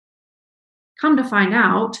come to find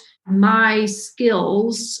out, my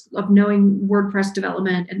skills of knowing WordPress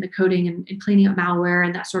development and the coding and cleaning up malware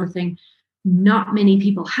and that sort of thing, not many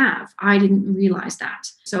people have. I didn't realize that.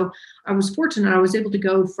 So I was fortunate. I was able to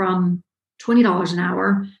go from $20 an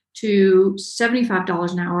hour to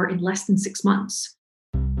 $75 an hour in less than 6 months.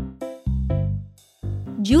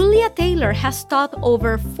 Julia Taylor has taught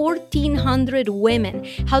over 1,400 women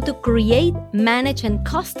how to create, manage, and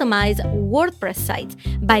customize WordPress sites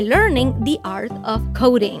by learning the art of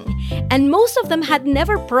coding. And most of them had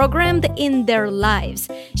never programmed in their lives.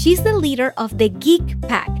 She's the leader of the Geek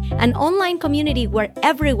Pack, an online community where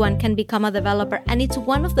everyone can become a developer, and it's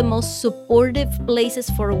one of the most supportive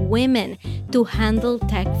places for women to handle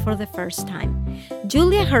tech for the first time.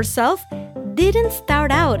 Julia herself didn't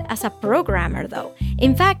start out as a programmer, though.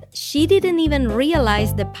 In fact, she didn't even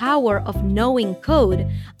realize the power of knowing code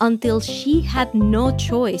until she had no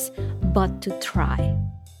choice but to try.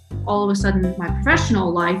 All of a sudden, my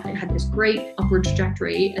professional life had this great upward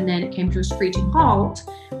trajectory, and then it came to a screeching halt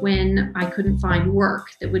when I couldn't find work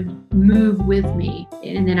that would move with me.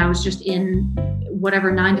 And then I was just in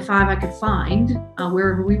whatever 9 to 5 I could find,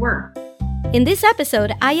 wherever we were. In this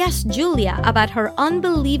episode, I asked Julia about her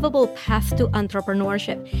unbelievable path to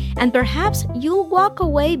entrepreneurship, and perhaps you'll walk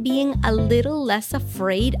away being a little less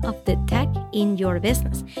afraid of the tech in your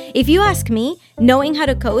business. If you ask me, knowing how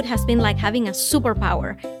to code has been like having a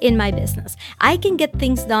superpower in my business. I can get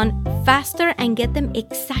things done faster and get them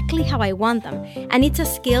exactly how I want them, and it's a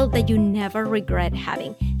skill that you never regret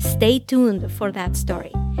having. Stay tuned for that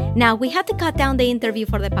story. Now, we had to cut down the interview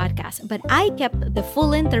for the podcast, but I kept the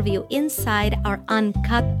full interview inside our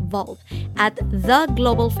uncut vault at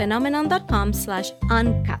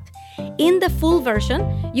theglobalphenomenon.com/uncut. In the full version,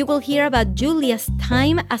 you will hear about Julia's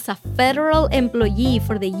time as a federal employee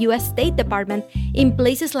for the U.S. State Department in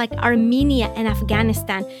places like Armenia and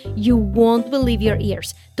Afghanistan. You won't believe your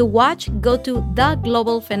ears. To watch, go to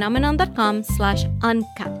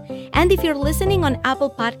theglobalphenomenon.com/uncut. And if you're listening on Apple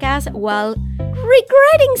Podcasts while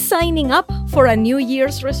regretting signing up for a New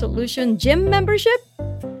Year's resolution gym membership,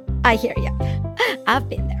 I hear ya. I've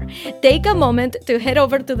been there. Take a moment to head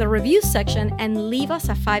over to the reviews section and leave us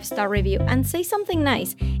a 5-star review and say something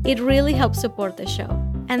nice. It really helps support the show.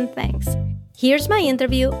 And thanks. Here's my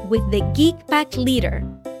interview with the Geek Pack leader,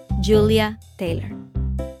 Julia Taylor.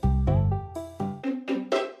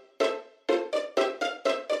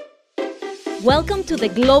 Welcome to The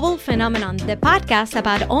Global Phenomenon, the podcast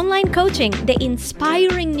about online coaching, the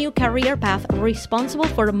inspiring new career path responsible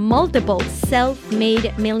for multiple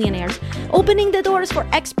self-made millionaires, opening the doors for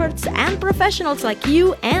experts and professionals like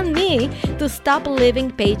you and me to stop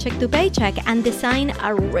living paycheck to paycheck and design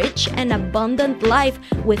a rich and abundant life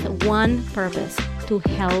with one purpose: to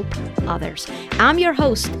help others. I'm your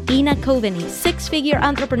host, Ina Coveney, 6-figure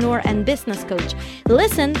entrepreneur and business coach.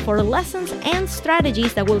 Listen for lessons and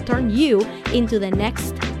strategies that will turn you into the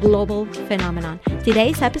next global phenomenon.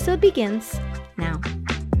 Today's episode begins now.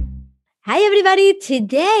 Hi, everybody.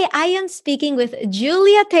 Today, I am speaking with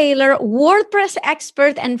Julia Taylor, WordPress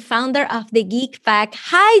expert and founder of the Geek Pack.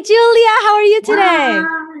 Hi, Julia. How are you today? Hi.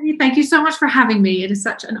 Thank you so much for having me. It is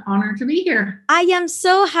such an honor to be here. I am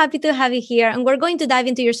so happy to have you here. And we're going to dive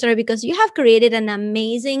into your story because you have created an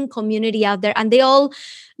amazing community out there and they all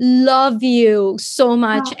love you so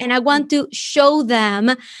much. Oh. And I want to show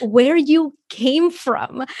them where you came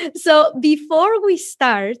from. So before we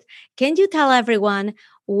start, can you tell everyone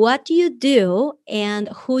what you do and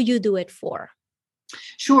who you do it for?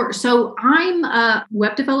 Sure. So I'm a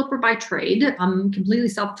web developer by trade. I'm completely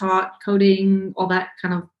self-taught, coding, all that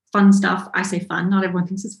kind of fun stuff. I say fun. Not everyone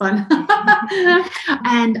thinks it's fun.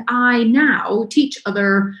 And I now teach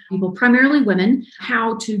other people, primarily women,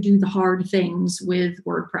 how to do the hard things with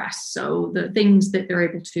WordPress. So the things that they're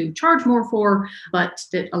able to charge more for, but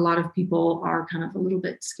that a lot of people are kind of a little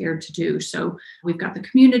bit scared to do. So we've got the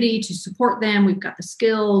community to support them. We've got the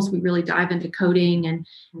skills. We really dive into coding and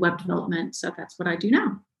web development. So that's what I do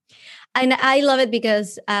now. And I love it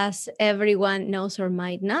because, as everyone knows or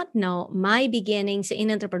might not know, my beginnings in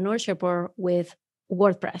entrepreneurship were with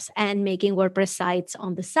WordPress and making WordPress sites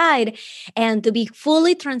on the side. And to be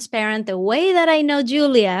fully transparent, the way that I know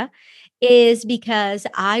Julia is because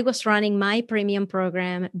I was running my premium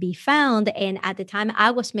program, Be Found. And at the time,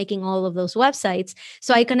 I was making all of those websites.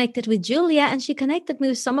 So I connected with Julia and she connected me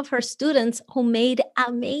with some of her students who made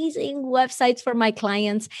amazing websites for my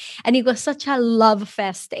clients. And it was such a love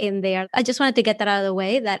fest in there. I just wanted to get that out of the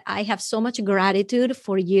way, that I have so much gratitude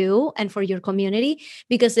for you and for your community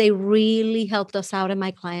because they really helped us out and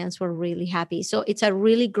my clients were really happy. So it's a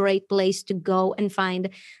really great place to go and find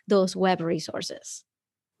those web resources.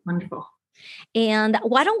 Wonderful. And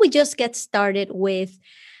why don't we just get started with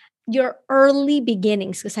your early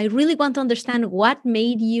beginnings? Because I really want to understand what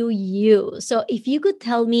made you you. So if you could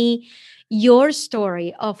tell me your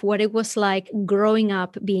story of what it was like growing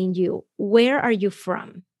up being you, where are you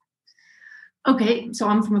from? Okay, so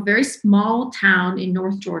I'm from a very small town in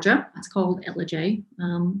North Georgia. It's called Ellijay.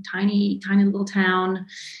 Tiny little town.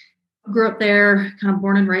 Grew up there, kind of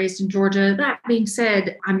born and raised in Georgia. That being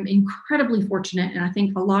said, I'm incredibly fortunate, and I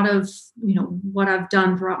think a lot of what I've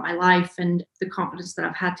done throughout my life and the confidence that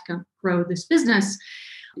I've had to kind of grow this business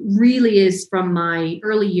really is from my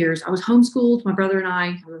early years. I was homeschooled. My brother and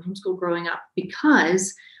I were homeschooled growing up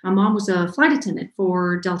because my mom was a flight attendant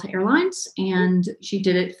for Delta Airlines, and she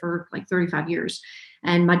did it for like 35 years.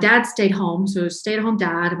 And my dad stayed home, so stay-at-home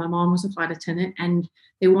dad, and my mom was a flight attendant, and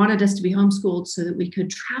they wanted us to be homeschooled so that we could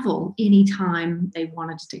travel anytime they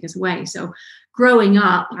wanted to take us away. So growing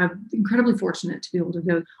up, I'm incredibly fortunate to be able to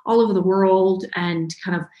go all over the world and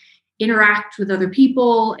kind of interact with other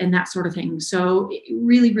people and that sort of thing. So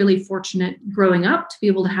really, really fortunate growing up to be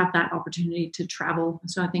able to have that opportunity to travel.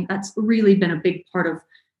 So I think that's really been a big part of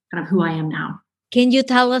kind of who I am now. Can you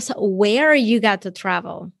tell us where you got to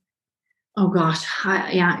travel? Oh gosh,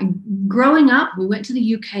 yeah. Growing up, we went to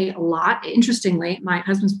the UK a lot. Interestingly, my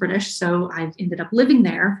husband's British, so I ended up living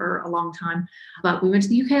there for a long time. But we went to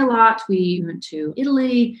the UK a lot. We went to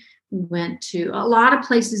Italy. We went to a lot of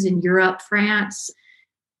places in Europe, France.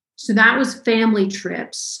 So that was family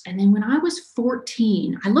trips. And then when I was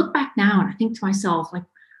 14, I look back now and I think to myself, like,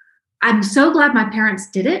 I'm so glad my parents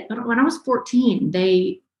did it. But when I was 14,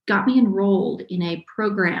 they got me enrolled in a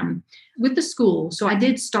program with the school. So I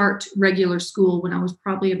did start regular school when I was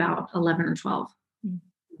probably about 11 or 12.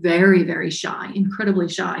 Very, very shy, incredibly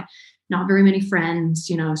shy, not very many friends,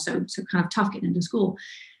 so kind of tough getting into school.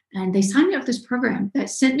 And they signed me up for this program that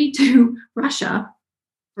sent me to Russia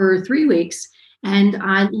for 3 weeks. And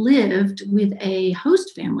I lived with a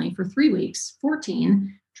host family for 3 weeks,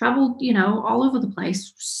 14, traveled, all over the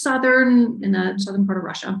place, in the southern part of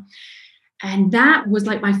Russia. And that was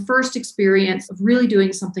like my first experience of really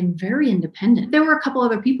doing something very independent. There were a couple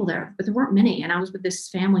other people there, but there weren't many. And I was with this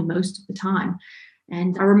family most of the time.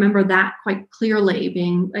 And I remember that quite clearly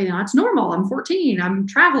being, it's normal. I'm 14. I'm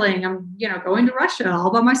traveling. I'm, going to Russia all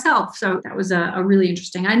by myself. So that was a really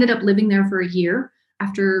interesting. I ended up living there for a year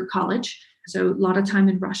after college. So a lot of time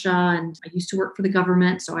in Russia, and I used to work for the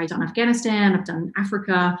government. So I've done Afghanistan, I've done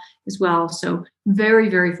Africa as well. So very,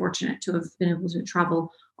 very fortunate to have been able to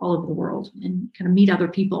travel all over the world and kind of meet other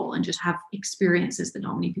people and just have experiences that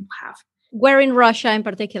not many people have. Where in Russia in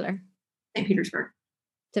particular? St. Petersburg.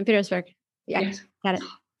 St. Petersburg. Yeah, yes. Got it.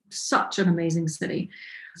 Such an amazing city.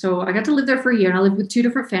 So I got to live there for a year, and I lived with 2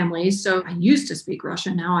 different families. So I used to speak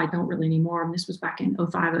Russian. Now I don't really anymore. And this was back in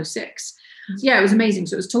 05, 06. Yeah, it was amazing.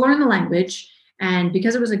 So it was to learn the language. And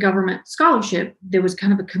because it was a government scholarship, there was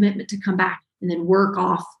kind of a commitment to come back and then work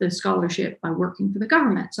off the scholarship by working for the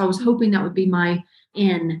government. So I was hoping that would be my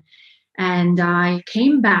in. And I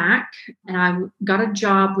came back and I got a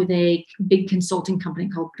job with a big consulting company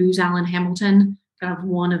called Booz Allen Hamilton, kind of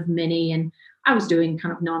one of many. And I was doing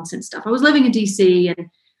kind of nonsense stuff. I was living in DC, and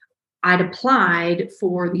I'd applied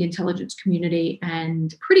for the intelligence community,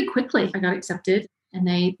 and pretty quickly I got accepted. And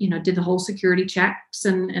they, did the whole security checks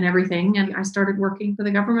and everything. And I started working for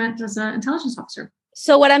the government as an intelligence officer.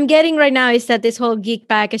 So what I'm getting right now is that this whole geek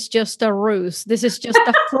pack is just a ruse. This is just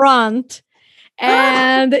a front.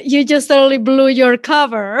 And you just totally blew your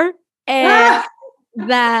cover. And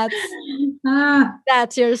that's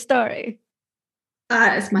your story.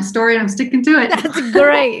 It's my story, and I'm sticking to it. That's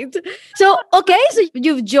great. So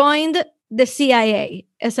you've joined the CIA,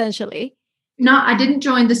 essentially. No, I didn't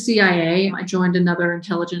join the CIA. I joined another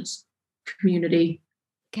intelligence community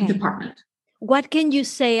department. What can you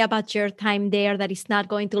say about your time there that is not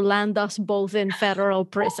going to land us both in federal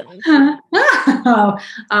prison?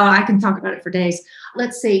 I can talk about it for days.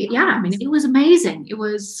 Let's see. Yeah, it was amazing. It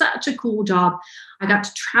was such a cool job. I got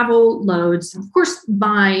to travel loads. Of course,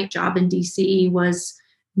 my job in DC was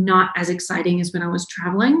not as exciting as when I was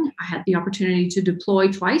traveling. I had the opportunity to deploy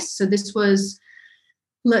twice. So this was,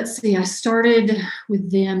 I started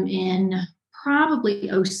with them in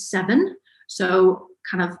probably 07. So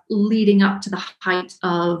kind of leading up to the height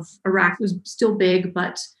of Iraq. It was still big,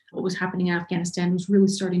 but what was happening in Afghanistan was really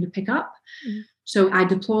starting to pick up. Mm-hmm. So I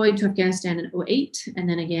deployed to Afghanistan in 08, and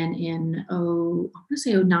then again in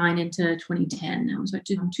 09 into 2010. I was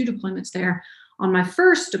doing 2 deployments there. On my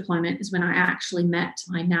first deployment is when I actually met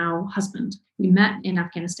my now husband. We met in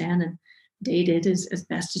Afghanistan and dated as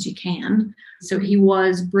best as you can. So he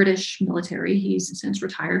was British military. He's since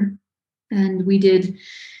retired. And we did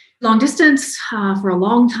long distance for a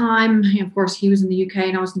long time. And of course, he was in the UK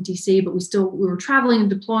and I was in DC, but we were traveling and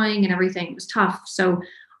deploying and everything. It was tough. So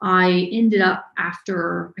I ended up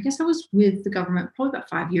after, I guess I was with the government probably about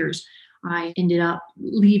 5 years. I ended up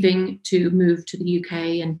leaving to move to the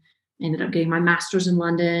UK and ended up getting my master's in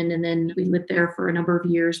London. And then we lived there for a number of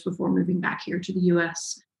years before moving back here to the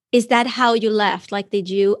US. Is that how you left? Like, did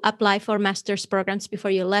you apply for master's programs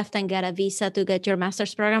before you left and get a visa to get your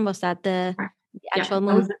master's program? Was that the actual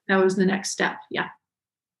move? That was the next step. Yeah.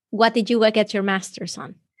 What did you get your master's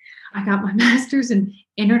on? I got my master's in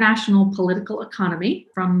international political economy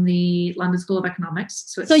from the London School of Economics.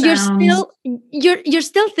 So you're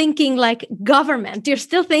still thinking like government. You're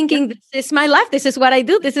still thinking, This is my life. This is what I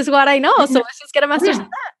do. This is what I know. So let's just get a master's in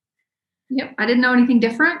that. Yep. I didn't know anything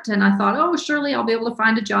different. And I thought, oh, surely I'll be able to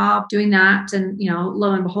find a job doing that. And,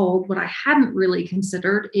 lo and behold, what I hadn't really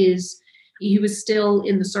considered is he was still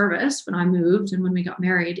in the service when I moved. And when we got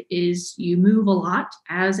married is you move a lot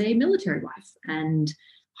as a military wife, and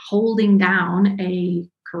holding down a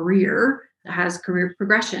career that has career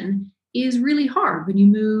progression is really hard when you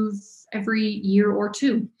move every year or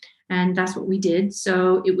two. And that's what we did.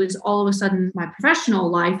 So it was all of a sudden my professional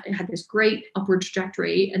life, it had this great upward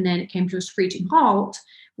trajectory. And then it came to a screeching halt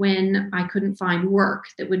when I couldn't find work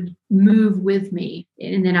that would move with me.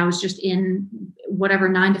 And then I was just in whatever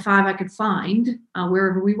 9 to 5 I could find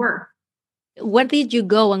wherever we were. Where did you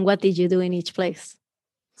go and what did you do in each place?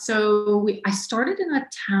 So I started in a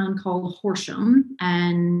town called Horsham,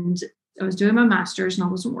 and I was doing my master's and I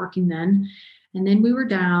wasn't working then. And then we were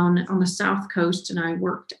down on the South Coast and I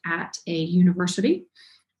worked at a university.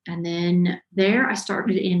 And then there I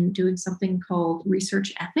started in doing something called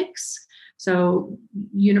research ethics. So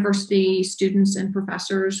university students and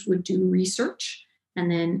professors would do research. And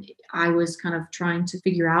then I was kind of trying to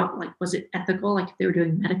figure out, like, was it ethical? Like if they were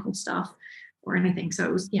doing medical stuff or anything. So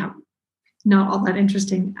it was, not all that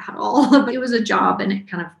interesting at all, but it was a job and it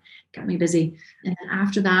kind of got me busy. And then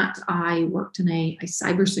after that, I worked in a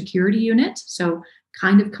cybersecurity unit. So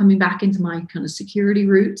kind of coming back into my kind of security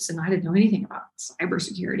roots, and I didn't know anything about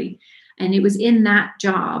cybersecurity. And it was in that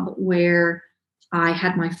job where I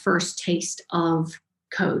had my first taste of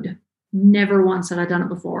code. Never once had I done it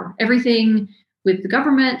before. Everything with the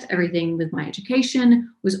government, everything with my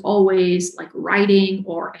education was always like writing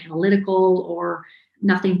or analytical or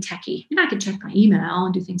nothing techie. I could check my email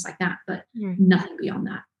and do things like that, but nothing beyond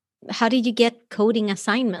that. How did you get coding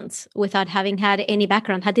assignments without having had any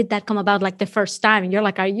background? How did that come about like the first time? And you're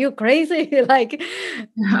like, are you crazy? Like,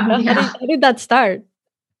 how did that start?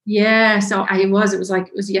 Yeah, so it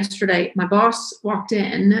was yesterday. My boss walked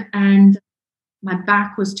in and my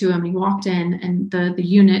back was to him. He walked in and the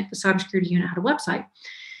cybersecurity unit had a website.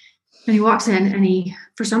 And he walks in and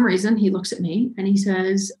for some reason, he looks at me and he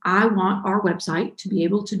says, I want our website to be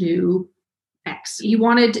able to do X. He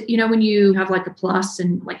wanted, when you have like a plus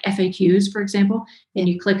and like FAQs, for example, and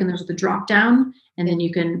you click and there's the drop down and then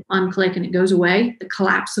you can unclick and it goes away, the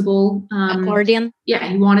collapsible accordion. Yeah,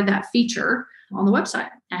 he wanted that feature on the website.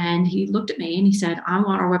 And he looked at me and he said, I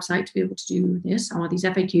want our website to be able to do this. I want these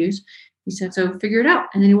FAQs. He said, so figure it out.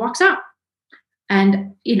 And then he walks out. And,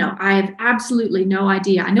 I have absolutely no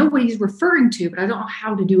idea. I know what he's referring to, but I don't know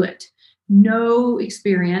how to do it. No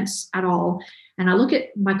experience at all. And I look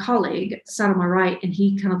at my colleague sat on my right and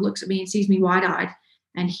he kind of looks at me and sees me wide-eyed.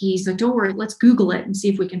 And he's like, don't worry, let's Google it and see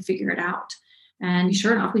if we can figure it out. And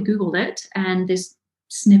sure enough, we Googled it. And this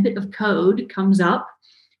snippet of code comes up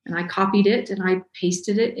and I copied it and I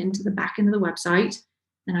pasted it into the back end of the website.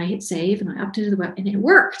 And I hit save and I updated the web and it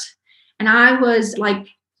worked. And I was like,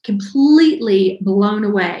 completely blown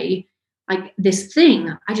away. Like this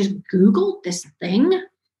thing, I just Googled this thing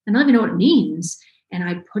and I don't even know what it means. And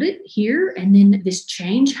I put it here and then this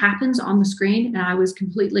change happens on the screen. And I was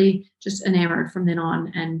completely just enamored from then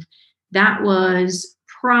on. And that was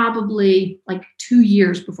probably like 2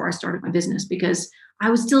 years before I started my business because I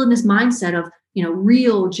was still in this mindset of,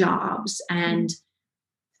 real jobs. And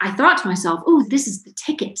I thought to myself, oh, this is the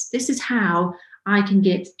ticket. This is how I can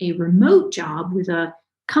get a remote job with a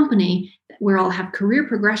company where I'll have career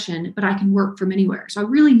progression, but I can work from anywhere. So I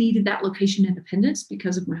really needed that location independence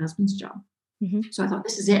because of my husband's job. Mm-hmm. So I thought,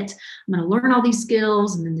 this is it. I'm going to learn all these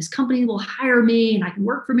skills and then this company will hire me and I can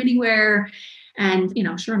work from anywhere. And,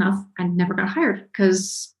 sure enough, I never got hired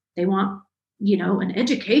because they want, an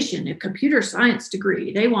education, a computer science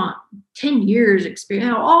degree. They want 10 years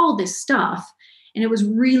experience, all this stuff. And it was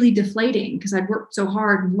really deflating because I'd worked so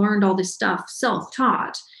hard and learned all this stuff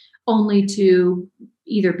self-taught only to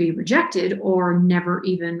either be rejected or never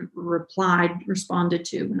even responded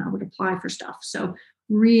to when I would apply for stuff. So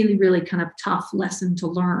really, really kind of tough lesson to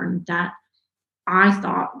learn that I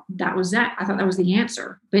thought that was that. I thought that was the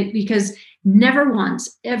answer. But because never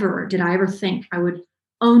once, ever did I ever think I would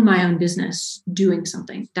own my own business doing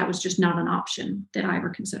something. That was just not an option that I ever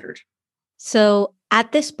considered. So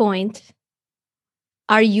at this point,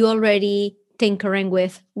 are you already tinkering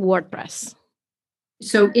with WordPress?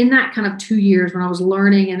 So in that kind of 2 years when I was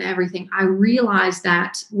learning and everything, I realized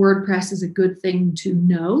that WordPress is a good thing to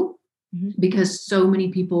know because so many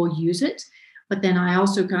people use it. But then I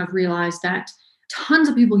also kind of realized that tons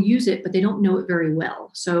of people use it, but they don't know it very well.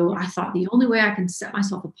 So I thought the only way I can set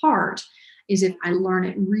myself apart is if I learn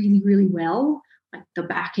it really, really well, like the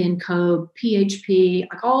backend code, PHP,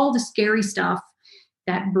 like all the scary stuff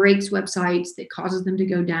that breaks websites, that causes them to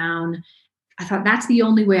go down. I thought that's the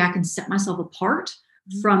only way I can set myself apart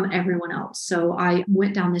from everyone else. So I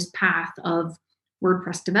went down this path of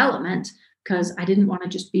WordPress development because I didn't want to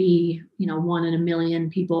just be, one in a million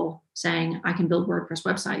people saying I can build WordPress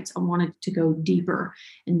websites. I wanted to go deeper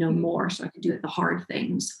and know more so I could do the hard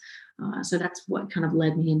things. So that's what kind of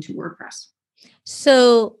led me into WordPress.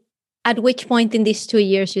 So at which point in these 2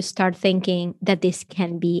 years you start thinking that this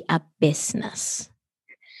can be a business?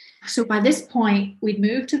 So by this point, we'd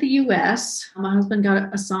moved to the US. My husband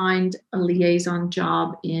got assigned a liaison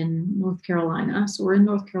job in North Carolina. So we're in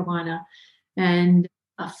North Carolina. And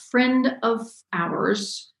a friend of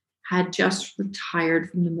ours had just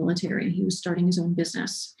retired from the military. And he was starting his own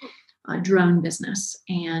business, a drone business.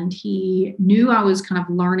 And he knew I was kind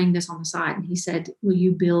of learning this on the side. And he said, will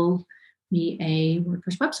you build me a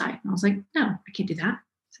WordPress website? And I was like, no, I can't do that.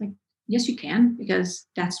 It's like, yes, you can, because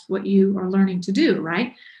that's what you are learning to do,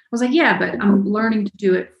 right? I was like, yeah, but I'm learning to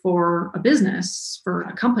do it for a business, for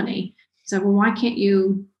a company. He said, well, why can't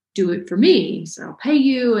you do it for me? So I'll pay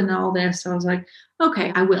you and all this. So I was like,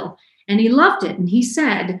 okay, I will. And he loved it. And he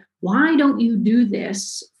said, why don't you do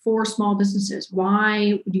this for small businesses?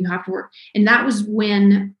 Why do you have to work? And that was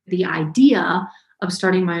when the idea of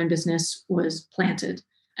starting my own business was planted.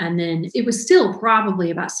 And then it was still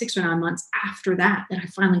probably about 6 or 9 months after that I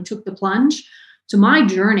finally took the plunge. So my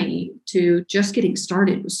journey to just getting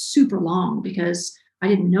started was super long because I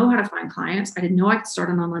didn't know how to find clients. I didn't know I could start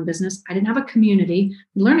an online business. I didn't have a community.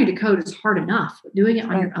 Learning to code is hard enough, but doing it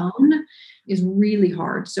on your own is really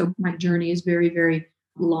hard. So my journey is very, very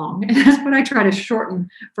long. And that's what I try to shorten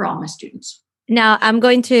for all my students. Now, I'm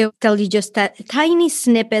going to tell you just a tiny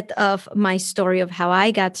snippet of my story of how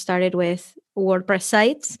I got started with WordPress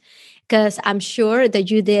sites, because I'm sure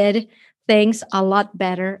that you did things a lot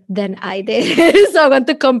better than I did. So I want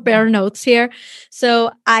to compare notes here.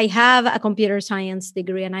 So I have a computer science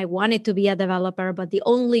degree and I wanted to be a developer, but the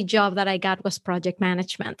only job that I got was project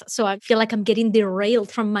management. So I feel like I'm getting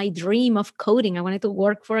derailed from my dream of coding. I wanted to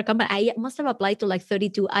work for a company. I must have applied to like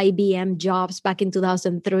 32 IBM jobs back in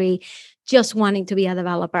 2003, just wanting to be a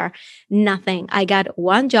developer. Nothing. I got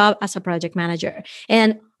one job as a project manager.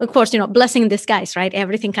 And of course, blessing in disguise, right?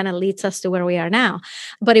 Everything kind of leads us to where we are now.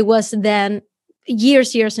 But it was then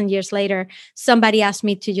years and years later, somebody asked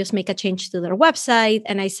me to just make a change to their website.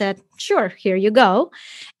 And I said, sure, here you go.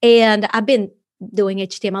 And I've been doing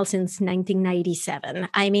HTML since 1997.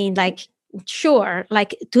 I mean, sure,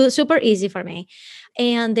 super easy for me.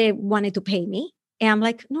 And they wanted to pay me. And I'm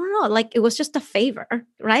like, no, like it was just a favor,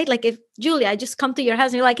 right? Like if Julia, I just come to your house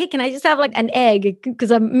and you're like, hey, can I just have like an egg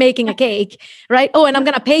because I'm making a cake, right? Oh, and I'm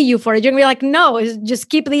going to pay you for it. You're going to be like, no,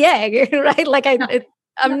 just keep the egg, right? Like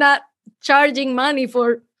I'm not charging money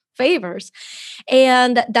for favors.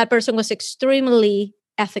 And that person was extremely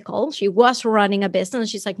ethical. She was running a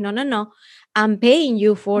business. She's like, no. I'm paying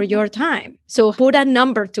you for your time. So put a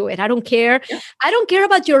number to it. I don't care. Yeah. I don't care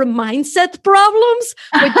about your mindset problems.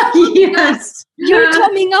 But yes. You're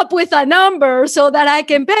coming up with a number so that I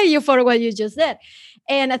can pay you for what you just did.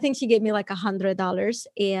 And I think she gave me like $100.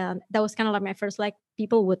 And that was kind of like my first,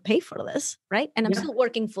 people would pay for this, right? And I'm still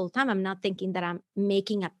working full time. I'm not thinking that I'm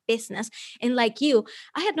making a business. And like you,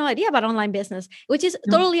 I had no idea about online business, which is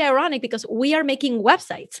totally ironic because we are making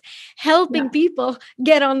websites, helping people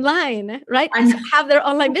get online, right? And have their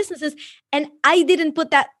online businesses. And I didn't put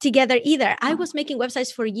that together either. I was making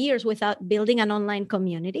websites for years without building an online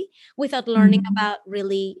community, without learning about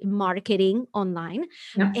really marketing online.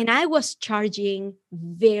 And I was charging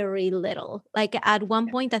very little. Like at one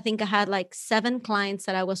point, I think I had 7 clients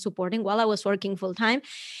that I was supporting while I was working full time.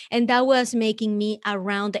 And that was making me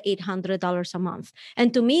around $800 a month.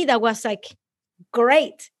 And to me, that was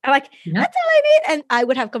great. I'm like, that's all I need. And I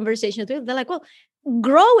would have conversations with them. They're like, well,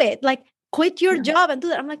 grow it. Quit your job and do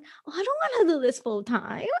that. I'm like, oh, I don't want to do this full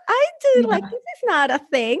time. I do this is not a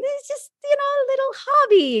thing. It's just, a little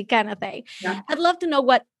hobby kind of thing. Yeah. I'd love to know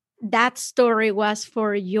what that story was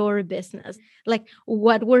for your business. Like,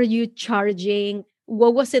 what were you charging?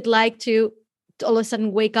 What was it like to all of a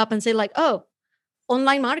sudden wake up and say like, oh,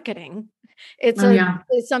 online marketing? It's Oh, yeah.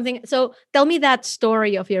 it's something. So tell me that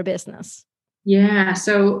story of your business. Yeah.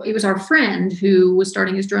 So it was our friend who was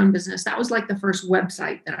starting his drone business. That was like the first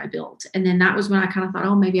website that I built. And then that was when I kind of thought,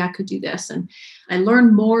 oh, maybe I could do this. And I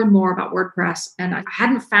learned more and more about WordPress. And I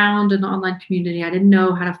hadn't found an online community. I didn't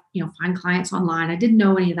know how to, find clients online. I didn't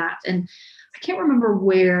know any of that. And I can't remember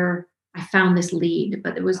where I found this lead,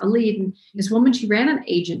 but there was a lead. And this woman, she ran an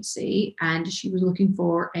agency and she was looking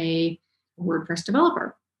for a WordPress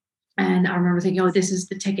developer. And I remember thinking, oh, this is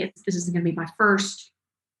the ticket. This is going to be my first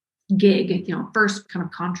gig, first kind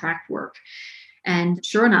of contract work. And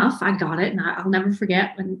sure enough, I got it. And I'll never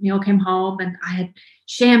forget when Neil came home and I had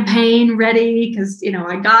champagne ready because,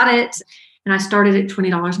 I got it. And I started at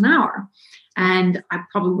 $20 an hour. And I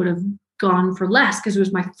probably would have gone for less because it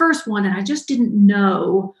was my first one. And I just didn't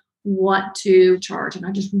know what to charge. And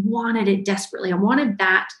I just wanted it desperately. I wanted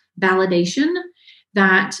that validation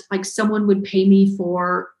that like someone would pay me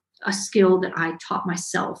for a skill that I taught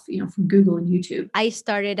myself, from Google and YouTube. I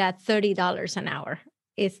started at $30 an hour.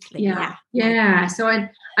 It's yeah. So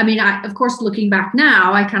I of course, looking back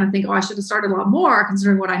now, I kind of think, oh, I should have started a lot more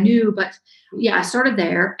considering what I knew. But yeah, I started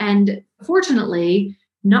there. And fortunately,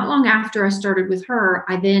 not long after I started with her,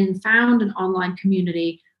 I then found an online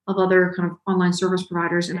community of other kind of online service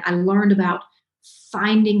providers. And I learned about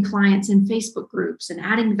finding clients in Facebook groups and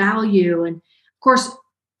adding value. And of course,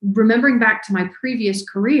 remembering back to my previous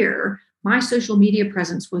career, my social media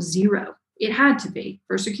presence was zero. It had to be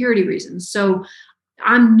for security reasons. So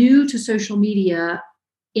I'm new to social media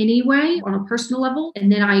anyway on a personal level.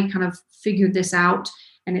 And then I kind of figured this out.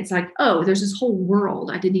 And it's like, oh, there's this whole world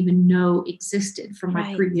I didn't even know existed from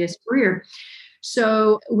my previous career.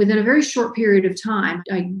 So within a very short period of time,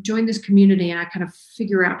 I joined this community and I kind of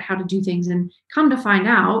figure out how to do things and come to find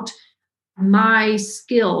out my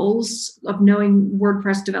skills of knowing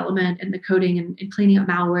WordPress development and the coding and cleaning up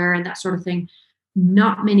malware and that sort of thing,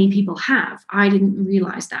 not many people have. I didn't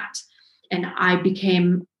realize that. And I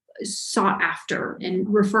became sought after in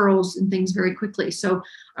referrals and things very quickly. So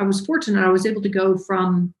I was fortunate. I was able to go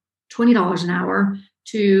from $20 an hour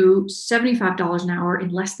to $75 an hour in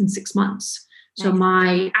less than 6 months. So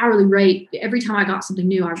my hourly rate, every time I got something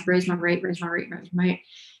new, I would raise my rate.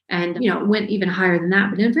 And, it went even higher than that,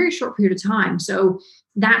 but in a very short period of time. So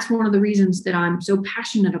that's one of the reasons that I'm so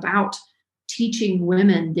passionate about teaching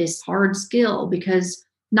women this hard skill, because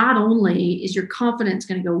not only is your confidence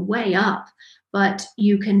going to go way up, but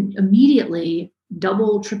you can immediately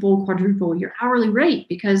double, triple, quadruple your hourly rate,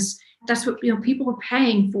 because that's what, people are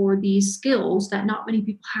paying for these skills that not many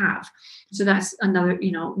people have. So that's another,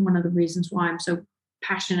 one of the reasons why I'm so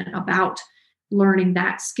passionate about learning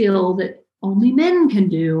that skill that only men can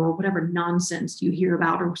do, or whatever nonsense you hear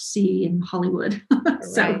about or see in Hollywood.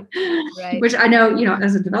 So, which I know,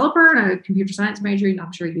 as a developer and a computer science major,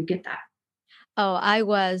 I'm sure you get that. Oh, I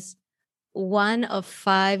was one of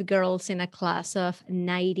 5 girls in a class of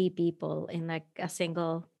 90 people in like a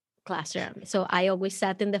single classroom. So I always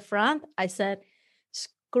sat in the front. I said,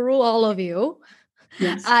 screw all of you.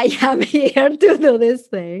 Yes. I am here to do this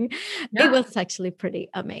thing. Yeah. It was actually pretty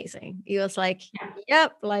amazing. It was like,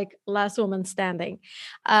 yep, like last woman standing.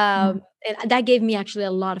 And that gave me actually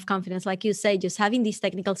a lot of confidence. Like you say, just having these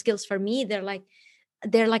technical skills, for me, they're like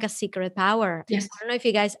a secret power. Yes. I don't know if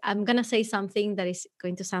you guys, I'm going to say something that is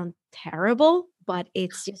going to sound terrible, but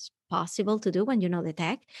it's just possible to do when you know the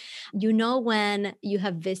tech. When you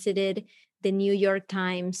have visited the New York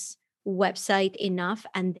Times website enough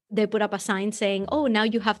and they put up a sign saying, oh, now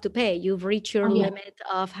you have to pay. You've reached your limit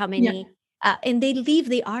of how many. And they leave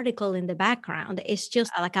the article in the background. It's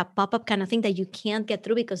just like a pop-up kind of thing that you can't get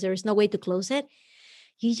through because there is no way to close it.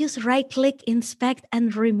 You just right-click, inspect,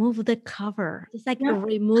 and remove the cover. Just like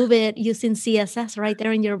remove it using CSS right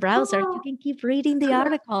there in your browser. You can keep reading the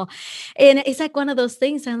article. And it's like one of those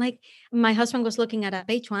things. And like my husband was looking at a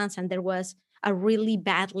page once and there was a really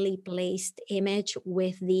badly placed image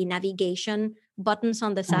with the navigation buttons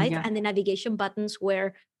on the side, and the navigation buttons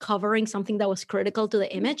were covering something that was critical to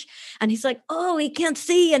the image. And he's like, oh, he can't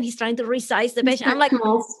see. And he's trying to resize the page. I'm like,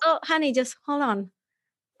 oh, honey, just hold on.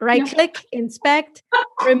 Right click, inspect,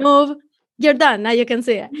 remove. You're done. Now you can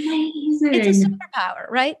see it. Amazing. It's a superpower,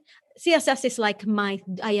 right? CSS is like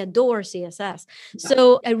I adore CSS.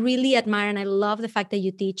 So I really admire and I love the fact that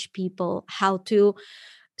you teach people how to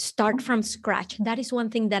start from scratch. That is one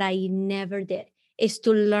thing that I never did, is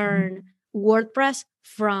to learn WordPress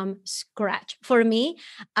from scratch. For me,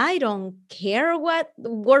 I don't care what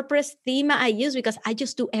WordPress theme I use because I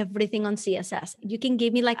just do everything on CSS. You can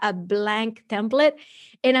give me like a blank template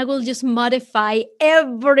and I will just modify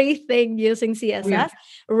everything using CSS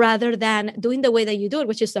rather than doing the way that you do it,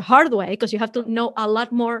 which is the hard way because you have to know a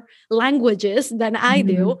lot more languages than I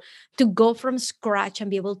do to go from scratch and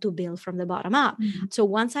be able to build from the bottom up. So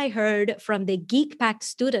once I heard from the Geekpack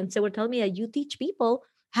students, they were telling me that you teach people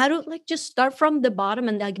how to like just start from the bottom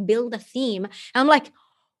and like build a theme. And I'm like,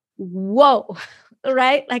 whoa,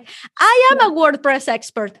 right? Like I am a WordPress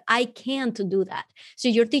expert. I can't do that. So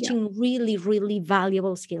you're teaching really, really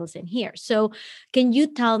valuable skills in here. So can you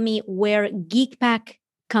tell me where Geekpack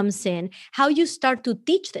comes in, how you start to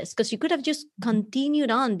teach this? Because you could have just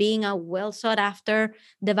continued on being a well sought after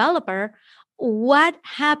developer. What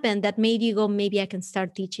happened that made you go, maybe I can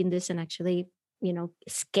start teaching this and actually,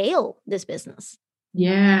 scale this business?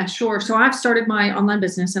 Yeah, sure. So I've started my online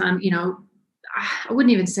business and I'm, I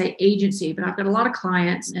wouldn't even say agency, but I've got a lot of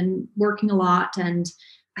clients and working a lot. And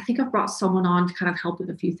I think I've brought someone on to kind of help with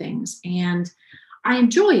a few things. And I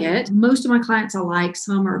enjoy it. Most of my clients I like,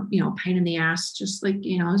 some are, pain in the ass, just like,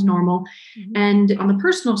 as normal. And on the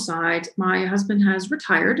personal side, my husband has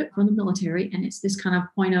retired from the military. And it's this kind of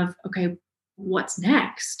point of, okay, what's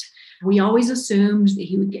next? We always assumed that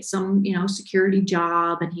he would get some, security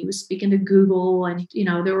job, and he was speaking to Google, and,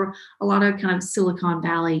 there were a lot of kind of Silicon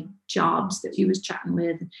Valley jobs that he was chatting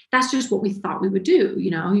with. That's just what we thought we would do.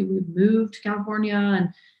 We would move to California and,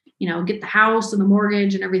 get the house and the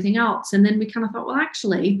mortgage and everything else. And then we kind of thought, well,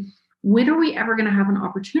 actually, when are we ever going to have an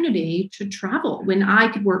opportunity to travel when I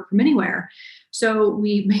could work from anywhere? So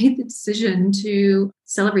we made the decision to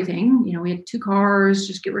sell everything. We had 2 cars,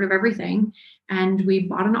 just get rid of everything. And we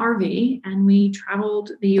bought an RV and we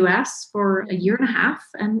traveled the US for a year and a half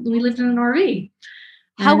and we lived in an RV.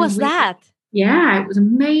 How was that? Yeah, it was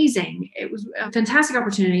amazing. It was a fantastic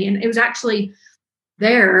opportunity. And it was actually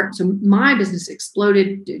there. So my business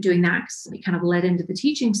exploded doing that because it kind of led into the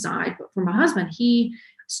teaching side. But for my husband, he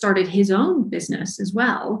started his own business as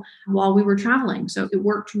well while we were traveling. So it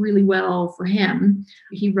worked really well for him.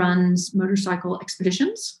 He runs motorcycle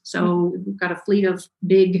expeditions. So we've got a fleet of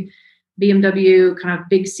big BMW, kind of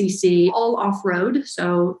big CC, all off-road.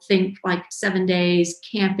 So think like 7 days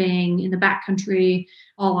camping in the backcountry,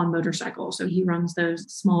 all on motorcycles. So he runs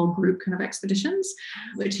those small group kind of expeditions,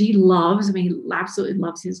 which he loves. I mean, he absolutely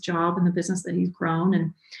loves his job and the business that he's grown.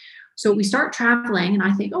 And so we start traveling and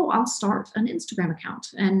I think, I'll start an Instagram account.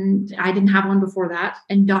 And I didn't have one before that,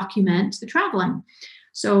 and document the traveling.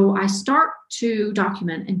 So I start to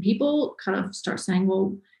document and people kind of start saying,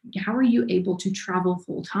 well, how are you able to travel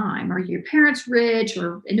full time? Are your parents rich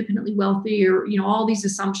or independently wealthy, or, all these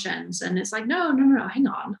assumptions? And it's like, no, hang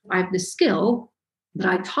on. I have this skill that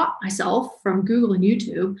I taught myself from Google and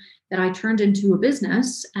YouTube that I turned into a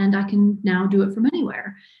business, and I can now do it from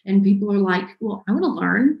anywhere. And people are like, well, I want to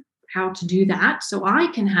learn how to do that so I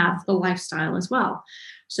can have the lifestyle as well.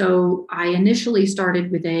 So I initially started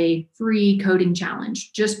with a free coding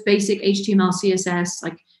challenge, just basic HTML, CSS,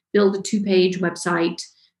 like build a 2-page website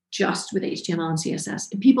just with HTML and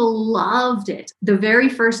CSS. And people loved it. The very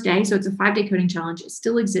first day, so it's a 5-day coding challenge. It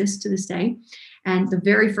still exists to this day. And the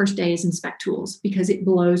very first day is Inspect Tools because it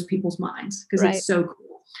blows people's minds because It's so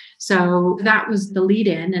cool. So that was the lead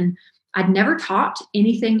in. And I'd never taught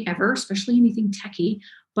anything ever, especially anything techie,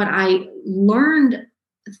 but I learned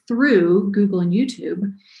through Google and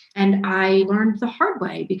YouTube. And I learned the hard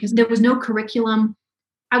way because there was no curriculum.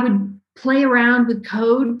 I would play around with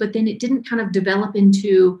code, but then it didn't kind of develop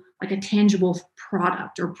into like a tangible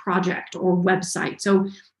product or project or website. So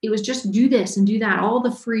it was just do this and do that. All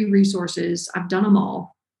the free resources, I've done them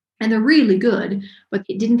all. And they're really good, but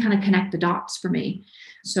it didn't kind of connect the dots for me.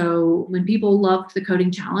 So when people loved the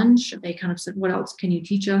coding challenge, they kind of said, what else can you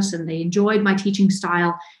teach us? And they enjoyed my teaching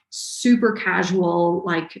style, super casual,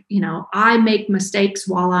 like, I make mistakes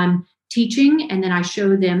while I'm teaching and then I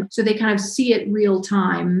show them. So they kind of see it real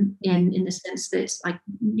time in the sense that it's like,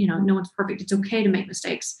 no one's perfect. It's okay to make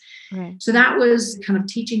mistakes. Right. So that was kind of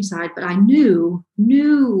teaching side, but I knew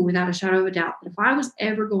without a shadow of a doubt that if I was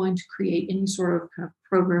ever going to create any sort of kind of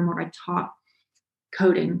program where I taught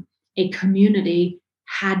coding, a community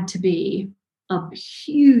had to be a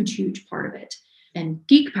huge, huge part of it. And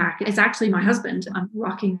Geekpack is actually my husband. I'm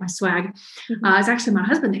rocking my swag. It's actually my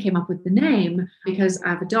husband that came up with the name because I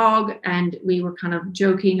have a dog and we were kind of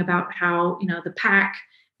joking about how, the pack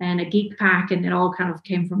and a geek pack, and it all kind of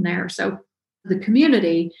came from there. So the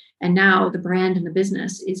community and now the brand and the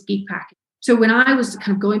business is Geekpack. So when I was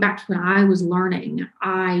kind of going back to when I was learning,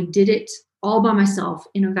 I did it all by myself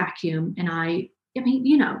in a vacuum. And I I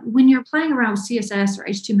mean, when you're playing around with CSS or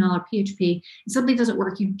HTML or PHP and something doesn't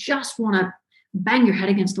work, you just want to bang your head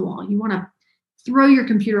against the wall. You want to throw your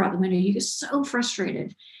computer out the window. You get so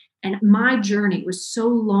frustrated. And my journey was so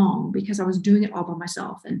long because I was doing it all by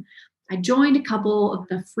myself. And I joined a couple of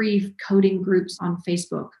the free coding groups on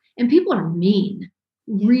Facebook, and people are mean,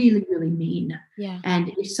 really, really mean. Yeah. And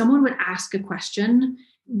if someone would ask a question,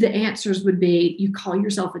 the answers would be, you call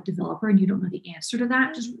yourself a developer and you don't know the answer to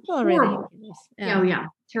that. Just horrible. Yeah,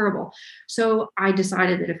 terrible. So I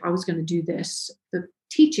decided that if I was going to do this, the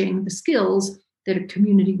teaching, the skills, that a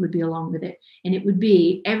community would be along with it. And it would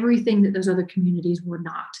be everything that those other communities were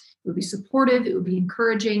not. It would be supportive. It would be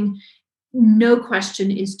encouraging. No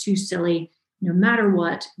question is too silly. No matter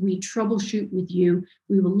what, we troubleshoot with you.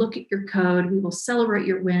 We will look at your code. We will celebrate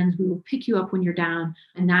your wins. We will pick you up when you're down.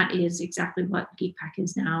 And that is exactly what Geekpack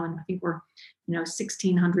is now. And I think we're,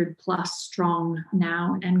 1,600 plus strong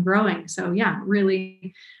now and growing. So yeah,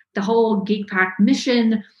 really the whole Geekpack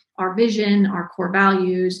mission, our vision, our core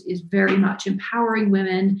values is very much empowering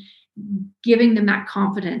women, giving them that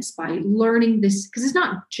confidence by learning this, because it's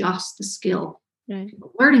not just the skill. Right.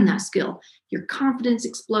 Learning that skill, your confidence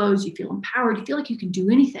explodes, you feel empowered, you feel like you can do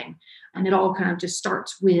anything. And it all kind of just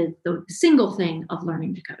starts with the single thing of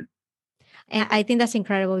learning to code. And I think that's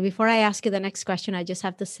incredible. Before I ask you the next question, I just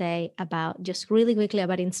have to say about just really quickly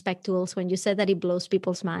about Inspect Tools. When you said that it blows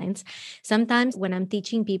people's minds, sometimes when I'm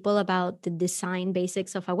teaching people about the design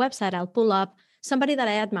basics of a website, I'll pull up somebody that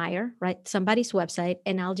I admire, right? Somebody's website,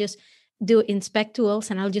 and I'll just do Inspect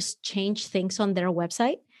Tools and I'll just change things on their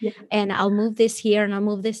website. Yeah. And I'll move this here and I'll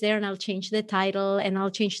move this there and I'll change the title and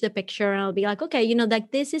I'll change the picture and I'll be like, okay,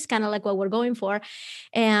 like this is kind of like what we're going for.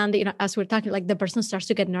 And, as we're talking, like the person starts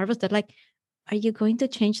to get nervous. They're like, are you going to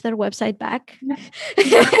change their website back? Yeah.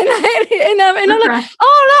 and I'm like,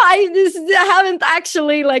 oh no, I haven't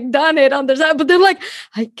actually like done it on their side. But they're like,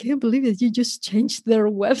 I can't believe that you just changed their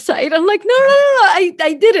website. I'm like, no,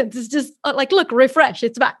 I didn't. It's just like, look, refresh,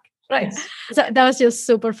 it's back. Right. Yes. So that was just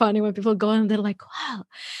super funny when people go and they're like, wow.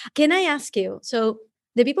 Can I ask you? So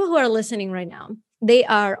the people who are listening right now, they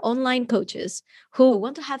are online coaches who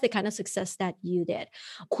want to have the kind of success that you did.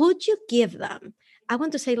 Could you give them, I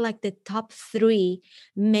want to say like the top 3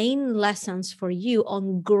 main lessons for you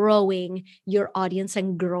on growing your audience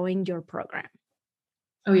and growing your program?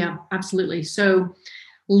 Oh yeah, absolutely. So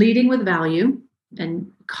leading with value and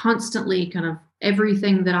constantly kind of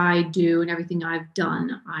everything that I do and everything I've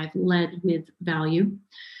done, I've led with value.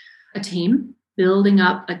 A team, building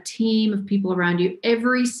up a team of people around you.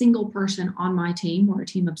 Every single person on my team, we're a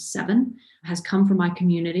team of 7, has come from my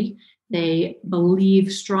community. They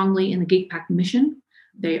believe strongly in the Geekpack mission.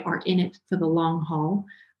 They are in it for the long haul.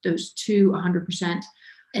 Those 2, 100%.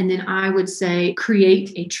 And then I would say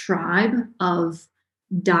create a tribe of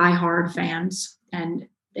diehard fans and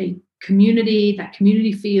a community, that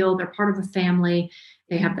community feel. They're part of a family.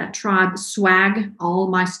 They have that tribe swag. All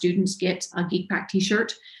my students get a Geekpack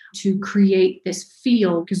t-shirt to create this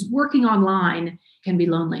feel, because working online can be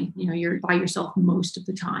lonely. You're by yourself most of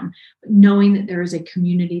the time. But knowing that there is a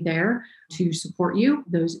community there to support you,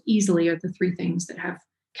 those easily are the 3 things that have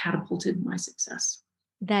catapulted my success.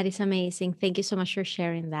 That is amazing. Thank you so much for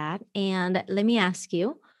sharing that. And let me ask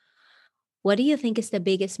you, what do you think is the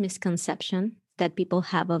biggest misconception that people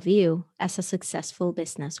have of you as a successful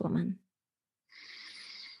businesswoman?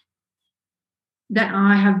 That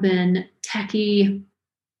I have been techie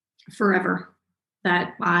forever.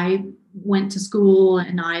 That I went to school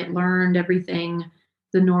and I learned everything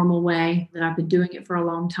the normal way, that I've been doing it for a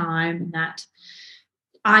long time, and that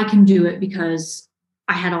I can do it because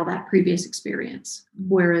I had all that previous experience,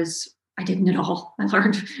 whereas I didn't at all. I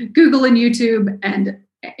learned Google and YouTube, and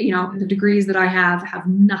the degrees that I have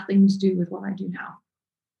nothing to do with what I do now.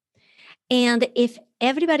 And if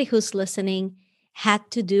everybody who's listening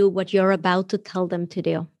had to do what you're about to tell them to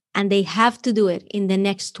do, and they have to do it in the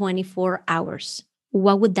next 24 hours,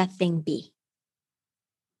 what would that thing be?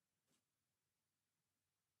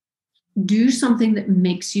 Do something that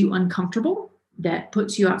makes you uncomfortable, that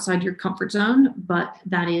puts you outside your comfort zone, but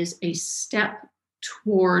that is a step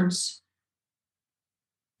towards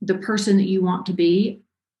the person that you want to be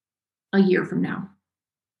a year from now.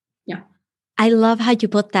 Yeah. I love how you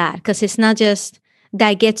put that, because it's not just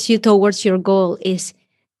that gets you towards your goal, is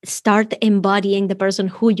start embodying the person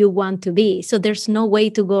who you want to be. So there's no way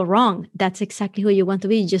to go wrong. That's exactly who you want to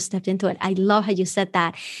be. You just stepped into it. I love how you said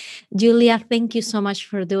that. Julia, thank you so much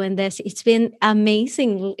for doing this. It's been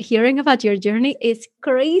amazing hearing about your journey. It's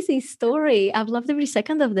crazy story. I've loved every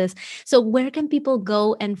second of this. So where can people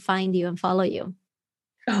go and find you and follow you?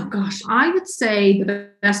 Oh gosh, I would say the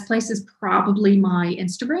best place is probably my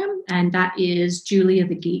Instagram, and that is Julia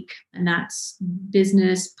the Geek. And that's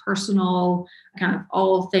business, personal, kind of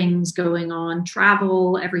all things going on,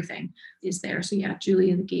 travel, everything is there. So yeah,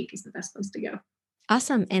 Julia the Geek is the best place to go.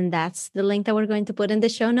 Awesome. And that's the link that we're going to put in the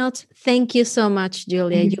show notes. Thank you so much,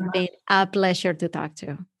 Julia. You've been a pleasure to talk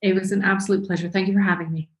to. It was an absolute pleasure. Thank you for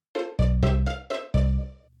having me.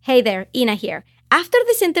 Hey there, Ina here. After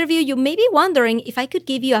this interview, you may be wondering if I could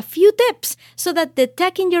give you a few tips so that the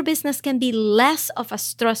tech in your business can be less of a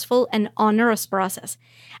stressful and onerous process.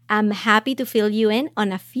 I'm happy to fill you in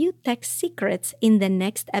on a few tech secrets in the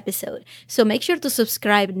next episode. So make sure to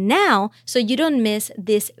subscribe now so you don't miss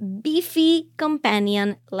this beefy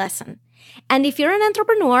companion lesson. And if you're an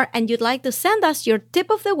entrepreneur and you'd like to send us your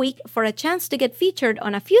tip of the week for a chance to get featured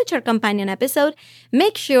on a future companion episode,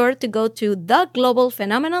 make sure to go to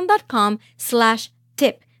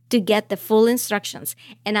theglobalphenomenon.com/tip to get the full instructions.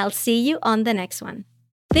 And I'll see you on the next one.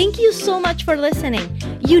 Thank you so much for listening.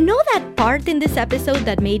 You know that part in this episode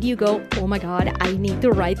that made you go, oh my God, I need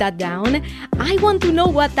to write that down? I want to know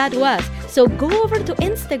what that was. So go over to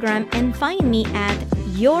Instagram and find me at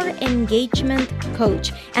Your Engagement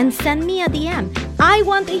Coach and send me a DM. I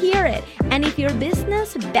want to hear it. And if your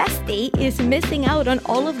business bestie is missing out on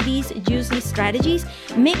all of these juicy strategies,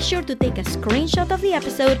 make sure to take a screenshot of the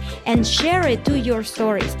episode and share it to your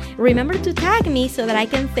stories. Remember to tag me so that I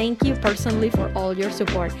can thank you personally for all your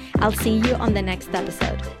support. I'll see you on the next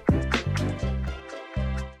episode.